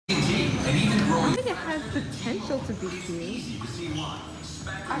has potential to be cute.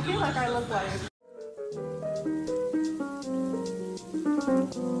 I feel like I look like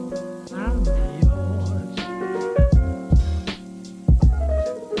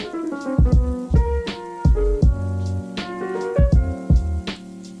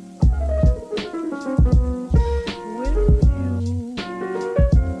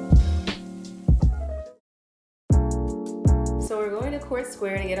So we're going to Court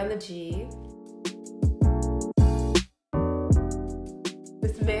Square to get on the G.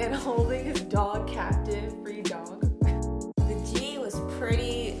 This man holding his dog captive, free dog. The G was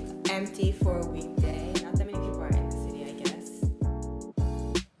pretty empty for a weekday. Not that many people are in the city, I guess.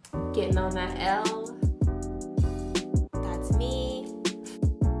 Getting on that L. That's me.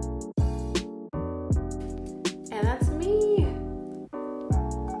 And that's me.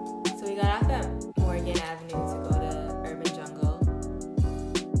 So we got off at Morgan Avenue to go to Urban Jungle.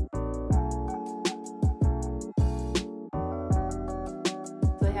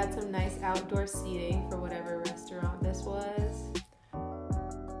 So they had some nice outdoor seating for whatever restaurant this was.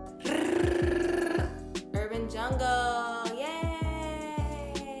 Urban Jungle,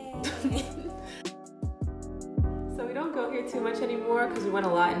 yay! So we don't go here too much anymore because we went a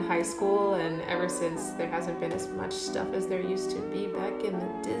lot in high school, and ever since there hasn't been as much stuff as there used to be back in the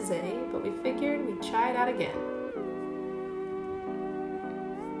Disney, but we figured we'd try it out again.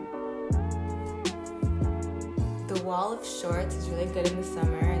 The wall of shorts is really good in the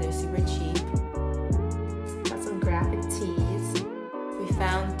summer. They're super cheap. Got some graphic tees. We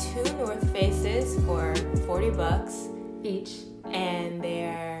found 2 North Faces for $40 Each. and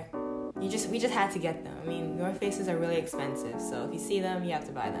we just had to get them. I mean, North Faces are really expensive, so if you see them, you have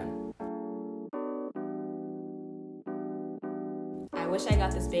to buy them. I wish I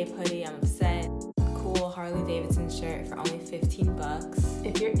got this Babe hoodie. I'm upset. Cool Harley Davidson shirt for only $15.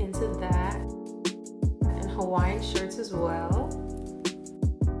 If you're into that, and Hawaiian shirts as well.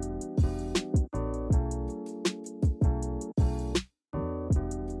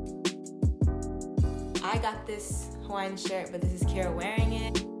 I got this Hawaiian shirt, but this is Kira wearing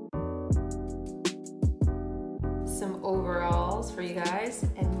it. Some overalls for you guys,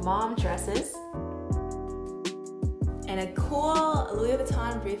 and mom dresses. And a cool Louis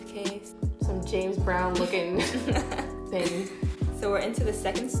Vuitton briefcase. Some James Brown looking thing. So we're into the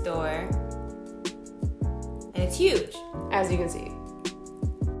second store, and it's huge. As you can see.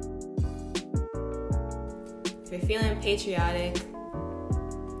 If you're feeling patriotic,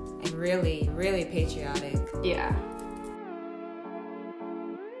 and really, really patriotic, Yeah.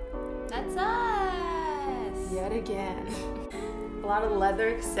 that's us. Yet again. A lot of leather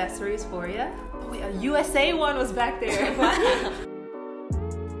accessories for you. Oh wait, a USA one was back there. Wow.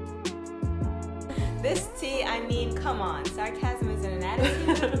 This tee, I mean, come on. Sarcasm is in an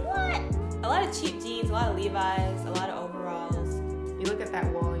attitude. What? A lot of cheap jeans, a lot of Levi's, a lot of overalls. You look at that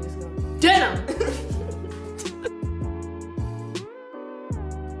wall and you just go, denim!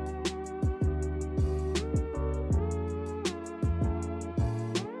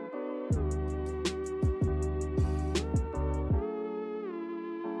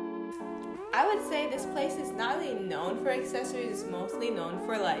 I would say this place is not really known for accessories. It's mostly known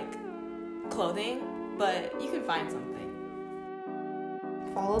for like clothing, but you can find something.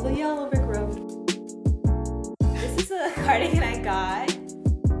 Follow the yellow brick road. This is a cardigan I got.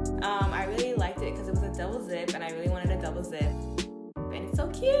 I really liked it because it was a double zip, and I really wanted a double zip. And it's so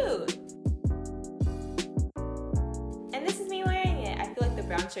cute. And this is me wearing it. I feel like the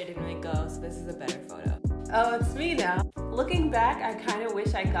brown shirt didn't really go, so this is a better photo. Oh, it's me now. Looking back, I kind of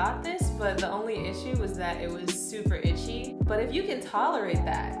wish I got this, but the only issue was that it was super itchy. But if you can tolerate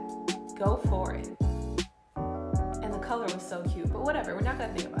that, go for it. And the color was so cute, but whatever, we're not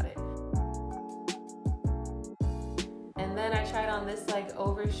gonna think about it. And then I tried on this like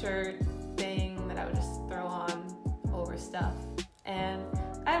overshirt thing that I would just throw on over stuff. And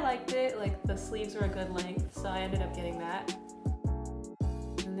I liked it, like the sleeves were a good length, so I ended up getting that.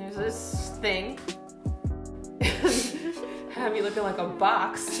 And there's this thing. Had me looking like a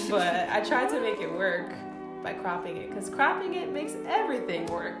box, but I tried to make it work by cropping it, because cropping it makes everything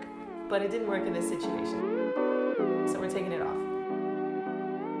work, but it didn't work in this situation. So we're taking it off.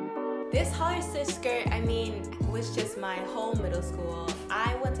 This hollar stitch skirt, I mean, was just my whole middle school.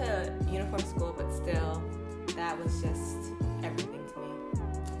 I went to uniform school, but still, that was just everything to me.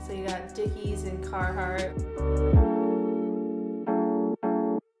 So you got Dickies and Carhartt.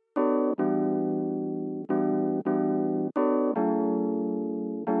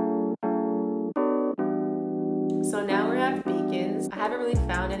 So now we're at Beacons. I haven't really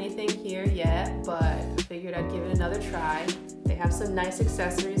found anything here yet, but I figured I'd give it another try. They have some nice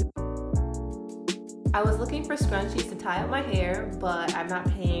accessories. I was looking for scrunchies to tie up my hair, but I'm not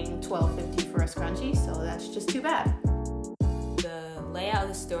paying $12.50 for a scrunchie, so that's just too bad. The layout of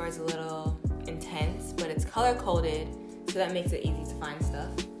the store is a little intense, but it's color-coded, so that makes it easy to find stuff.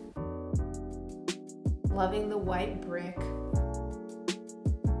 Loving the white brick.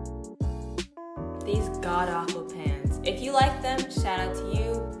 These god-awful pants. If you like them, shout out to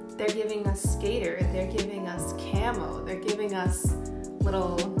you. They're giving us skater, they're giving us camo, they're giving us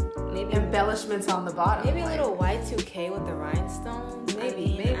little maybe embellishments on the bottom. Maybe a little Y2K with the rhinestones.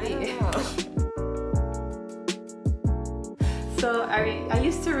 Maybe. I don't know. So I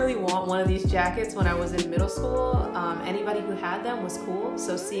used to really want one of these jackets when I was in middle school. Anybody who had them was cool,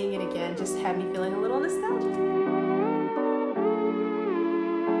 so seeing it again just had me feeling a little nostalgic.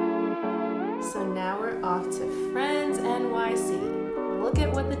 So now we're off to Friends NYC. Look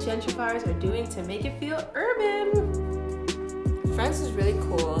at what the gentrifiers are doing to make it feel urban. Friends was really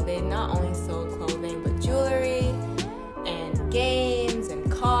cool. They not only sold clothing, but jewelry and games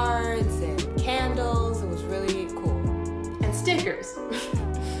and cards and candles. It was really cool. And stickers.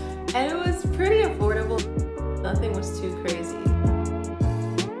 And it was pretty affordable. Nothing was too crazy.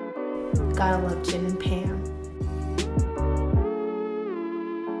 Gotta love Jim and Pam.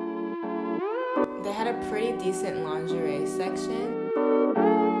 They had a pretty decent lingerie section.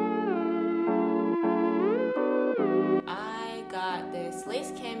 I got this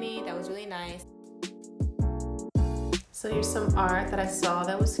lace cami that was really nice. So here's some art that I saw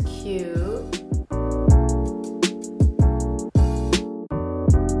that was cute.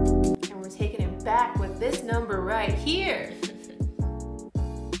 And we're taking it back with this number right here.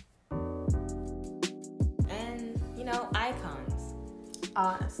 And, you know, icons.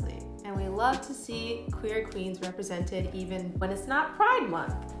 Honestly. And we love to see queer queens represented even when it's not Pride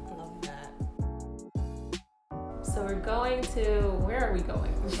Month. I love that. So we're going to, where are we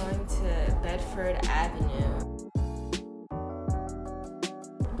going? We're going to Bedford Avenue.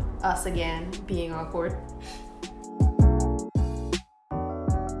 Us again, being awkward.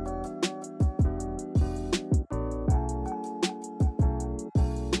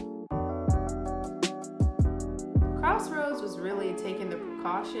 Crossroads was really taking the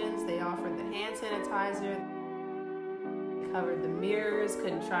precautions. They offered the hand sanitizer, they covered the mirrors,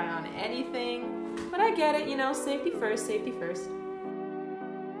 couldn't try on anything. But I get it, you know, safety first, safety first.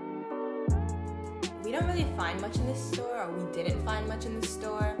 We don't really find much in this store, or we didn't find much in this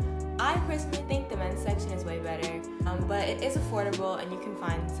store. I personally think the men's section is way better, but it is affordable and you can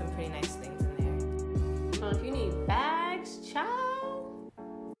find some pretty nice things in there. Well, if you need bags, child,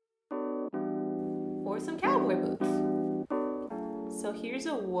 or some cowboy boots. So here's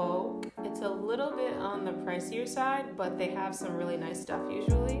Awoke. It's a little bit on the pricier side, but they have some really nice stuff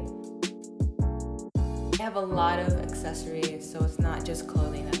usually. They have a lot of accessories, so it's not just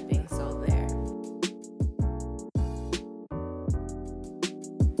clothing that's being sold there.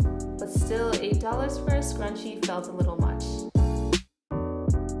 But still, $8 for a scrunchie felt a little much.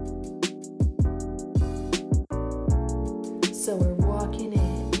 So we're walking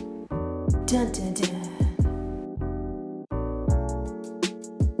in. Dun dun dun.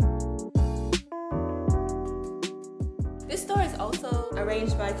 This store is also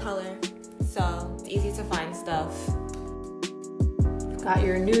arranged by color, so it's easy to find stuff. Got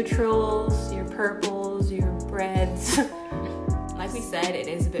your neutrals, your purples, your reds. Like we said, it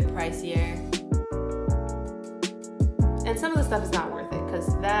is a bit pricier. And some of the stuff is not worth it,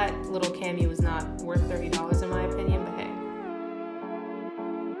 because that little cami was not worth $30 in my opinion, but hey.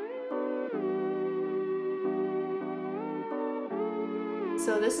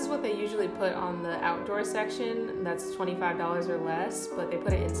 So this is what they usually put on the outdoor section. That's $25 or less, but they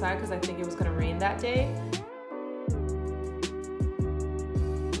put it inside because I think it was gonna rain that day.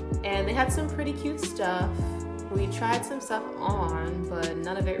 And they had some pretty cute stuff. We tried some stuff on, but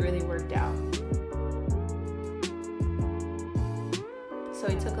none of it really worked out. So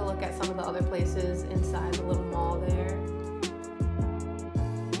we took a look at some of the other places inside the little mall there.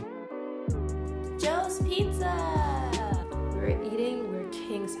 Joe's Pizza! We're eating where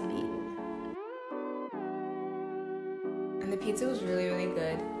kings have eaten. And the pizza was really, really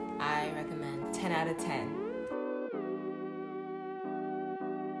good. I recommend 10 out of 10.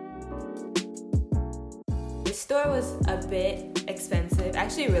 The store was a bit expensive,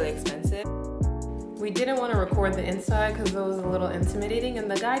 actually really expensive. We didn't want to record the inside because it was a little intimidating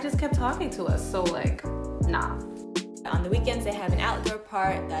and the guy just kept talking to us, so like, nah. On the weekends they have an outdoor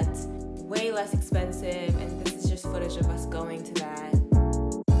part that's way less expensive, and this is just footage of us going to that.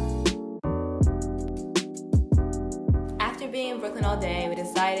 After being in Brooklyn all day, we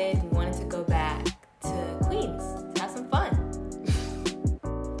decided we wanted to go back to Queens to have some fun.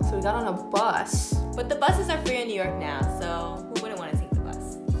 So we got on a bus But the buses are free in New York now, so who wouldn't want to take the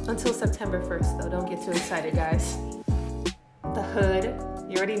bus? Until September 1st, though. Don't get too excited, guys. The hood,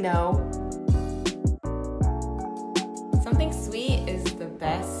 you already know. Something sweet is the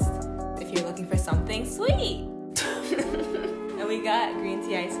best if you're looking for something sweet. And we got green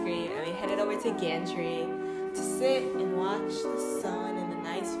tea ice cream, and we headed over to Gantry to sit and watch the sun and the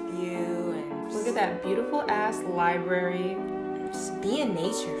nice view. And Look at that beautiful ass library. just be in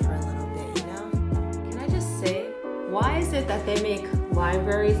nature for a little bit, you know? Can I just say, why is it that they make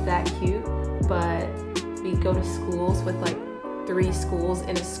libraries that cute, but we go to schools with like 3 schools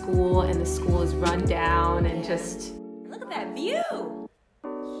in a school and the school is run down and just... Look at that view!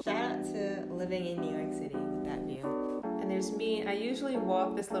 Shout out to living in New York City with that view. And there's me, I usually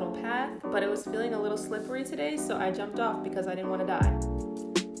walk this little path, but it was feeling a little slippery today, so I jumped off because I didn't want to die.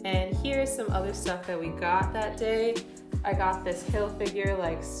 And here's some other stuff that we got that day. I got this hill figure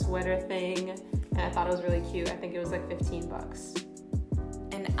like sweater thing, and I thought it was really cute. I think it was like 15 bucks.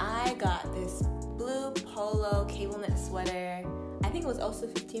 And I got this blue polo cable knit sweater. I think it was also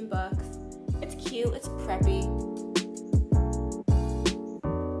 15 bucks. It's cute, it's preppy.